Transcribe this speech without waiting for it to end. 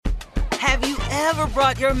Have you ever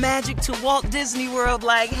brought your magic to Walt Disney World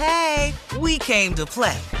like, hey, we came to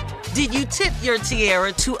play? Did you tip your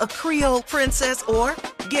tiara to a Creole princess or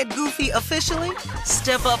get goofy officially?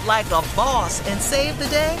 Step up like a boss and save the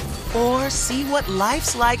day? Or see what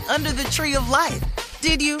life's like under the tree of life?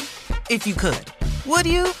 Did you? If you could. Would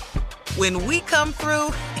you? When we come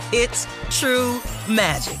through, it's true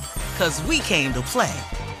magic. 'Cause we came to play.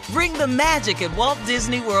 Bring the magic at Walt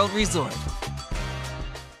Disney World Resort.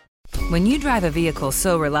 When you drive a vehicle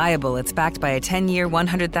so reliable it's backed by a 10-year,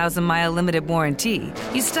 100,000-mile limited warranty,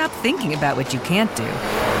 you stop thinking about what you can't do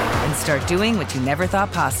and start doing what you never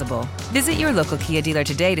thought possible. Visit your local Kia dealer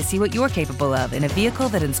today to see what you're capable of in a vehicle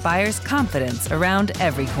that inspires confidence around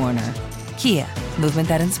every corner. Kia, movement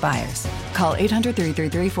that inspires. Call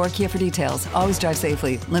 800-333-4KIA for details. Always drive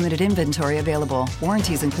safely. Limited inventory available.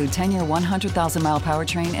 Warranties include 10-year 100,000-mile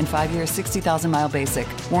powertrain and 5-year 60,000-mile basic.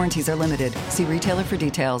 Warranties are limited. See retailer for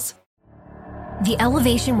details. The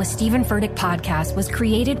Elevation with Stephen Furtick podcast was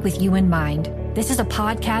created with you in mind. This is a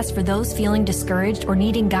podcast for those feeling discouraged or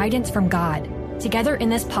needing guidance from God. Together in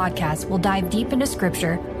this podcast, we'll dive deep into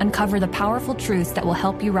Scripture, uncover the powerful truths that will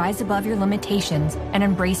help you rise above your limitations and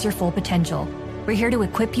embrace your full potential. We're here to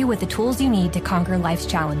equip you with the tools you need to conquer life's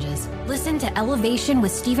challenges. Listen to Elevation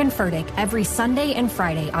with Stephen Furtick every Sunday and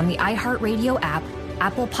Friday on the iHeartRadio app,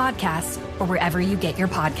 Apple Podcasts, or wherever you get your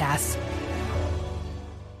podcasts.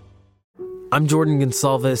 I'm Jordan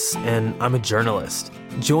Gonsalves, and I'm a journalist.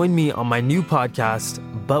 Join me on my new podcast,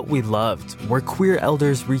 But We Loved, where queer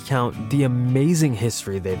elders recount the amazing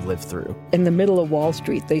history they've lived through. In the middle of Wall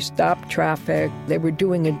Street, they stopped traffic. They were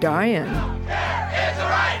doing a die-in.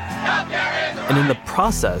 And in the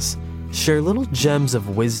process, share little gems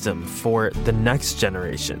of wisdom for the next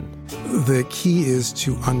generation. The key is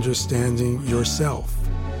to understanding yourself,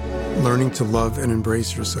 learning to love and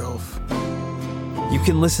embrace yourself. You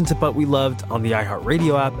can listen to But We Loved on the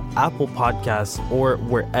iHeartRadio app, Apple Podcasts, or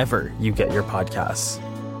wherever you get your podcasts.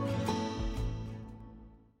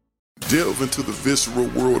 Delve into the visceral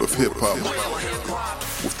world of hip-hop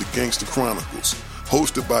with the Gangsta Chronicles,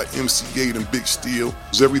 hosted by MC Gate and Big Steel.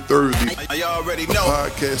 Every Thursday, a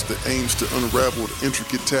podcast that aims to unravel the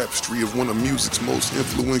intricate tapestry of one of music's most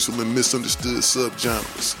influential and misunderstood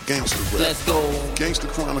subgenres, gangsta rap. Let's go. Gangsta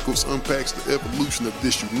Chronicles unpacks the evolution of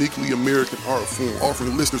this uniquely American art form,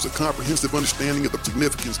 offering listeners a comprehensive understanding of the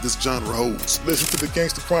significance this genre holds. Listen to the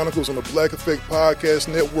Gangsta Chronicles on the Black Effect Podcast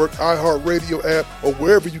Network, iHeartRadio app, or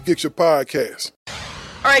wherever you get your podcasts.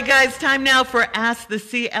 All right, guys, time now for Ask the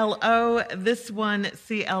CLO. This one,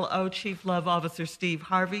 CLO Chief Love Officer Steve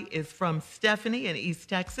Harvey, is from Stephanie in East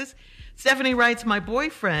Texas. Stephanie writes, my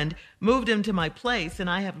boyfriend moved into my place, and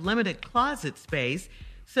I have limited closet space,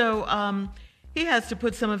 so he has to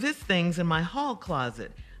put some of his things in my hall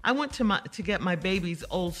closet. I went to get my baby's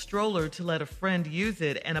old stroller to let a friend use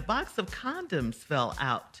it, and a box of condoms fell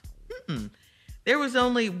out. There was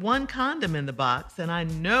only one condom in the box, and I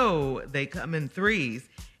know they come in threes.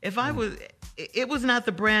 It was not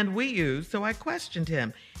the brand we use, so I questioned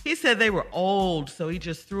him. He said they were old, so he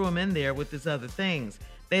just threw them in there with his other things.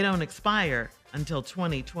 They don't expire until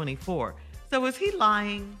 2024. So is he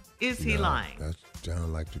lying? Is he lying? That sounds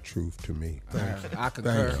like the truth to me. I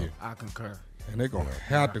concur. Thank you. I concur. And they're going to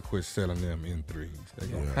have to quit selling them in threes. They're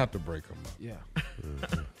going to have to break them up. Yeah.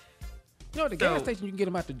 You know, at the gas station, you can get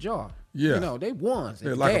them out the jar. Yeah. You know, they ones.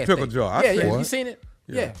 They're like a pickle jar. Yeah. You seen it?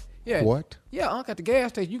 Yeah. What? Yeah, at the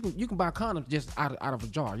gas station, you can buy condoms just out of a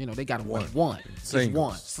jar. You know, they got them one. Just one.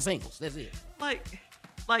 Singles. That's it. Like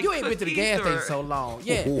you ain't been to the gas station so long.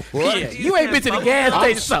 Yeah. What? Yeah. You ain't been to the gas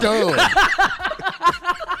station so long.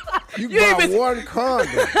 You buy one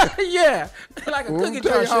condom. Yeah. Like a cookie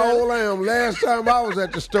jar. Tell you how old I am. Last time I was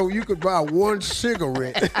at the store, you could buy one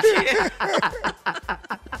cigarette.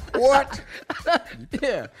 What?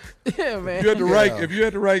 Yeah, man. If you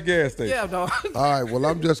had the right gas station. Yeah, dog. All right, well,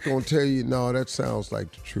 I'm just going to tell you, no, that sounds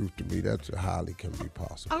like the truth to me. That's highly can be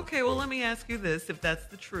possible. Okay, well, let me ask you this. If that's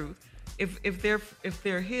the truth, if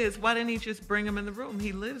they're his, why didn't he just bring them in the room?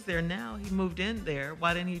 He lives there now. He moved in there.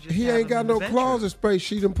 Why didn't he just He have ain't them got in the no bedroom? closet space.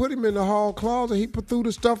 She done put him in the hall closet. He threw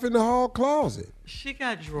the stuff in the hall closet. She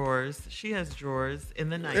got drawers. She has drawers in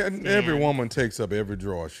the nightstand. And every woman takes up every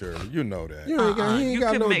drawer, Shirley. You know that. He ain't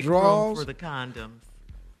got no make drawers. room for the condoms.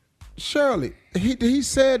 Shirley, he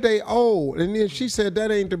said they old, and then she said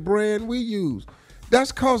that ain't the brand we use.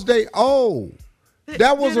 That's because they old.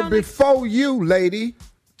 That was a before you, lady.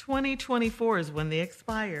 2024 is when they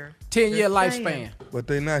expire. 10-year lifespan. But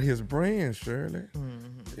they not his brand, Shirley.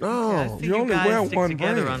 No, I see you only guys wear stick one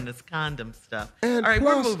together brand. on this condom stuff. And all right,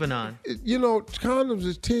 plus, we're moving on. You know, condoms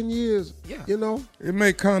is 10 years. Yeah. You know. It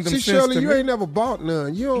make condom See, sense Shirley, to you me. ain't never bought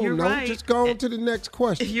none. You don't You're know. right. Just go on to the next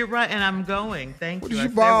question. You're right, and I'm going. Thank What you. is I you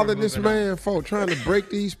said we're bothering this moving on. man for? Trying to break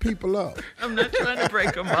these people up? I'm not trying to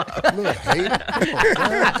break them up. Little hater.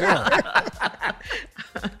 Come on.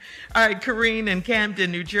 All right, Corrine in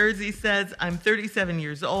Camden, New Jersey says, I'm 37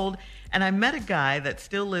 years old, and I met a guy that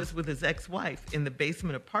still lives with his ex-wife in the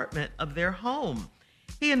basement apartment of their home.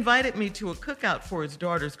 He invited me to a cookout for his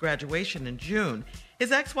daughter's graduation in June.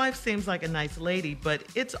 His ex-wife seems like a nice lady, but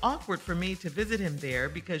it's awkward for me to visit him there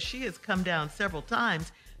because she has come down several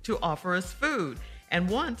times to offer us food and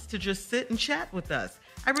wants to just sit and chat with us.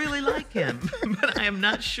 I really like him, but I am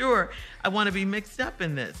not sure I want to be mixed up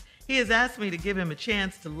in this. He has asked me to give him a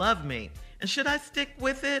chance to love me. And should I stick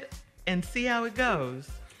with it and see how it goes?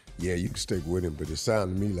 Yeah, you can stick with him, but it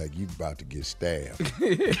sounded to me like you about to get stabbed.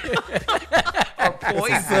 Or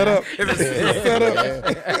poison. Set up.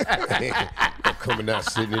 Coming out,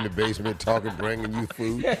 sitting in the basement, talking, bringing you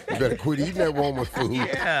food. You better quit eating that woman's food.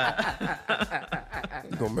 Yeah.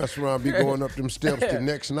 You're going to mess around, be going up them steps the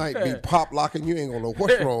next night, be pop locking. You ain't going to know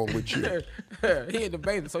what's wrong with you. He in the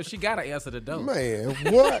basement, so she got to answer the door. Man,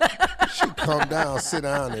 what? She come down, sit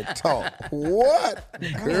down, and talk. What,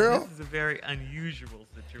 girl? This is a very unusual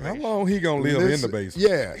situation. How long he gonna live in the basement?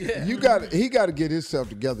 Yeah, he got to get himself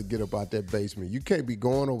together, get up out that basement. You can't be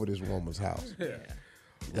going over this woman's house. Yeah.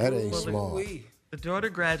 That ain't Well, smart. The daughter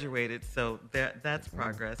graduated, so that's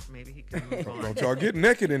progress. Maybe he can move on. Don't y'all get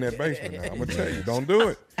naked in that basement now. I'm gonna tell you, don't do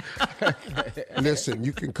it. Listen,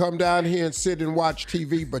 you can come down here and sit and watch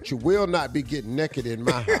TV, but you will not be getting naked in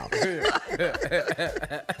my house.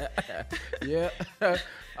 Yeah.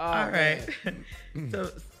 All right.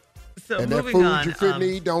 So And that moving food on. you finna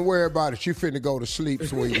eat, don't worry about it. You finna go to sleep,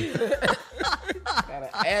 sweetie.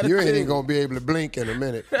 Attitude. You ain't even gonna be able to blink in a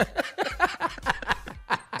minute.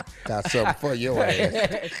 Got something for your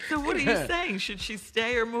ass. So what are you saying? Should she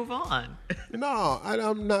stay or move on? No,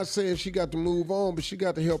 I'm not saying she got to move on, but she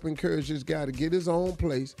got to help encourage this guy to get his own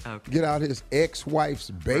place, get out his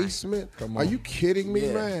ex-wife's basement. Come Are on. you kidding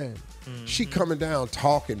me, man? She coming down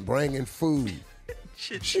talking, bringing food.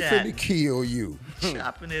 She finna kill you.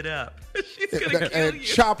 Chopping it up. She's gonna kill And you.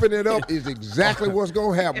 chopping it up is exactly what's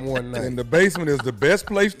gonna happen one night. And the basement is the best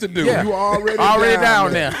place to do Yeah. it. You already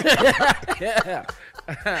down there. there. Yeah.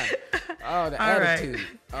 Oh, the All right. attitude.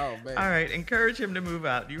 Oh, man. All right, encourage him to move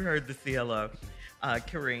out. You heard the CLO,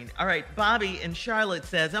 Karine. All right, Bobby in Charlotte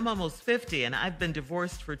says, I'm almost 50 and I've been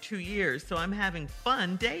divorced for 2 years, so I'm having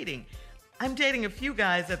fun dating. I'm dating a few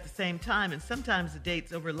guys at the same time, and sometimes the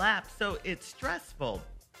dates overlap, so it's stressful.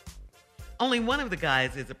 Only one of the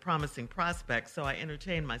guys is a promising prospect, so I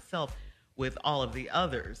entertain myself with all of the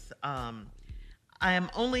others. I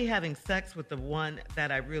am only having sex with the one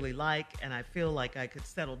that I really like, and I feel like I could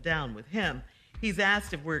settle down with him. He's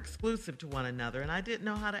asked if we're exclusive to one another, and I didn't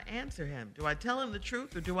know how to answer him. Do I tell him the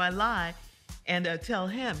truth or do I lie and tell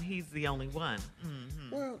him he's the only one?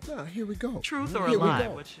 Mm-hmm. Well, now, here we go. Truth or a Here we lie?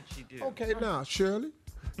 go. What should she do? Okay, now, Shirley,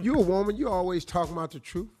 you a woman, you always talking about the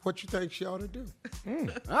truth. What you think she ought to do?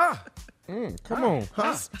 Come on.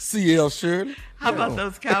 CL Shirley. How about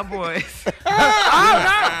those Cowboys?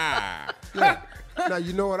 Now,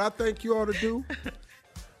 you know what I think you ought to do?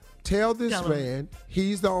 Tell this Tell him. man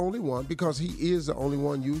he's the only one, because he is the only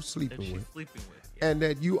one you sleeping that she's with. sleeping with. Yeah. And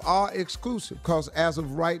that you are exclusive, because as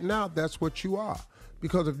of right now, that's what you are.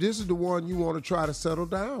 Because if this is the one you want to try to settle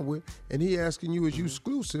down with, and he asking you is you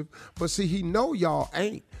exclusive, but see, he know y'all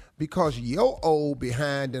ain't, because your old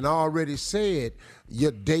behind and already said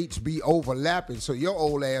your dates be overlapping, so your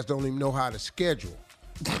old ass don't even know how to schedule.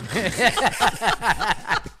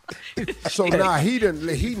 So now he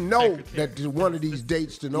know that one of these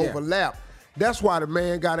dates didn't overlap. That's why the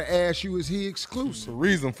man got to ask you, is he exclusive? The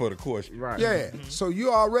reason for the question. Right. Yeah. So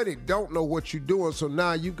you already don't know what you're doing. So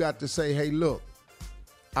now you got to say, hey, look,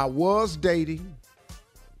 I was dating,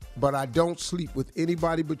 but I don't sleep with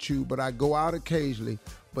anybody but you, but I go out occasionally,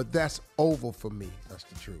 but that's over for me. That's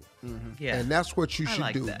the truth. Yeah. And that's what you I should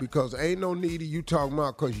like do, that. because ain't no need of you talking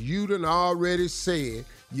about, because you done already said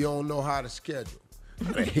you don't know how to schedule.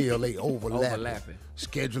 The hell they overlapping.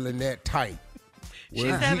 Scheduling that tight. She's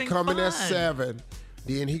Well, he having coming at fun. 7,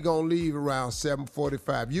 then he gonna leave around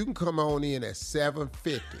 7:45. You can come on in at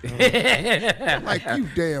 7:50. Like you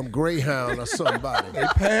damn Greyhound or somebody. They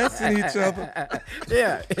passing each other.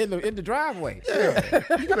 Yeah, in the driveway. Yeah.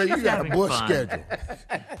 You got a having bus fun. schedule.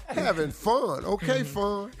 Having fun. Okay,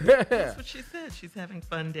 fun. That's what she said. She's having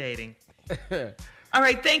fun dating. All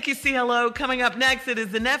right, thank you, CLO. Coming up next, it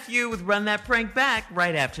is the nephew with Run That Prank Back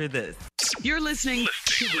right after this. You're listening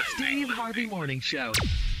to the Steve Harvey Morning Show.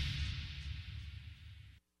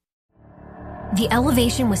 The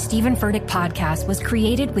Elevation with Stephen Furtick podcast was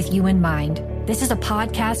created with you in mind. This is a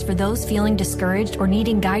podcast for those feeling discouraged or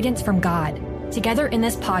needing guidance from God. Together in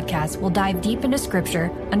this podcast, we'll dive deep into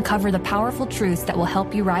Scripture, uncover the powerful truths that will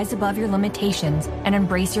help you rise above your limitations and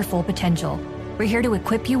embrace your full potential. We're here to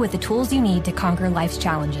equip you with the tools you need to conquer life's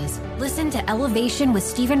challenges. Listen to Elevation with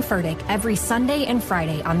Stephen Furtick every Sunday and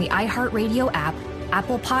Friday on the iHeartRadio app,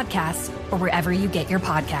 Apple Podcasts, or wherever you get your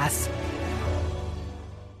podcasts.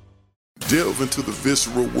 Delve into the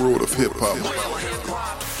visceral world of hip-hop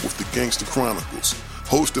with the Gangster Chronicles,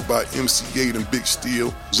 hosted by MC8 and Big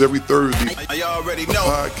Steel. Every Thursday, a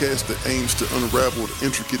podcast that aims to unravel the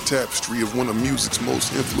intricate tapestry of one of music's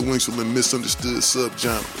most influential and misunderstood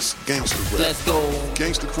subgenres, gangster rap. Let's go.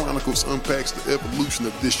 Gangster Chronicles unpacks the evolution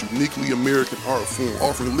of this uniquely American art form,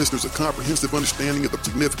 offering listeners a comprehensive understanding of the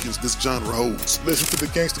significance this genre holds. Listen to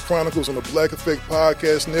the Gangster Chronicles on the Black Effect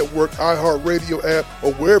Podcast Network, iHeartRadio app,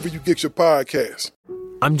 or wherever you get your podcasts.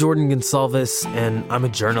 I'm Jordan Gonsalves, and I'm a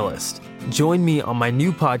journalist. Join me on my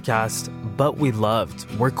new podcast, But We Loved,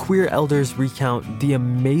 where queer elders recount the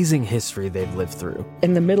amazing history they've lived through.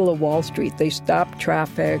 In the middle of Wall Street, they stopped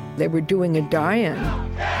traffic. They were doing a die-in.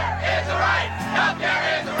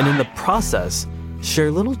 And in the process,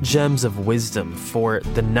 share little gems of wisdom for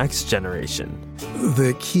the next generation.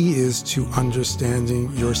 The key is to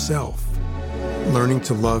understanding yourself, learning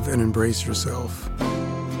to love and embrace yourself.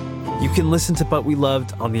 You can listen to But We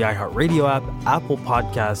Loved on the iHeartRadio app, Apple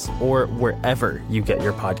Podcasts, or wherever you get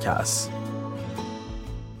your podcasts.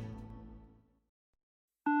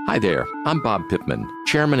 Hi there, I'm Bob Pittman,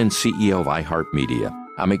 Chairman and CEO of iHeartMedia.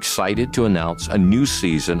 I'm excited to announce a new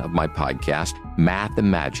season of my podcast, Math and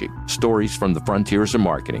Magic, Stories from the Frontiers of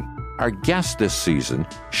Marketing. Our guests this season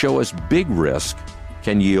show us big risk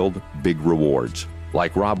can yield big rewards.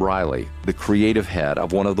 Like Rob Riley, the creative head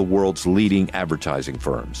of one of the world's leading advertising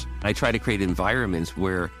firms. I try to create environments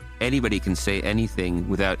where anybody can say anything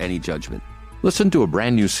without any judgment. Listen to a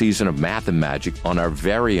brand new season of Math and Magic on our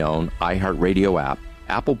very own iHeartRadio app,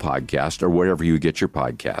 Apple Podcast, or wherever you get your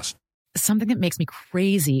podcast. Something that makes me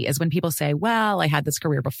crazy is when people say, well, I had this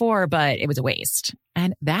career before, but it was a waste.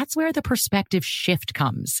 And that's where the perspective shift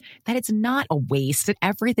comes, that it's not a waste, that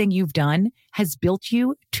everything you've done has built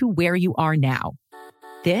you to where you are now.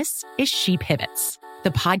 This is She Pivots,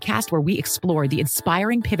 the podcast where we explore the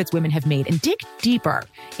inspiring pivots women have made and dig deeper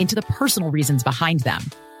into the personal reasons behind them.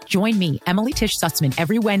 Join me, Emily Tish Sussman,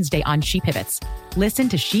 every Wednesday on She Pivots. Listen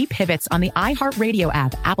to She Pivots on the iHeartRadio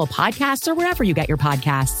app, Apple Podcasts, or wherever you get your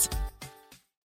podcasts.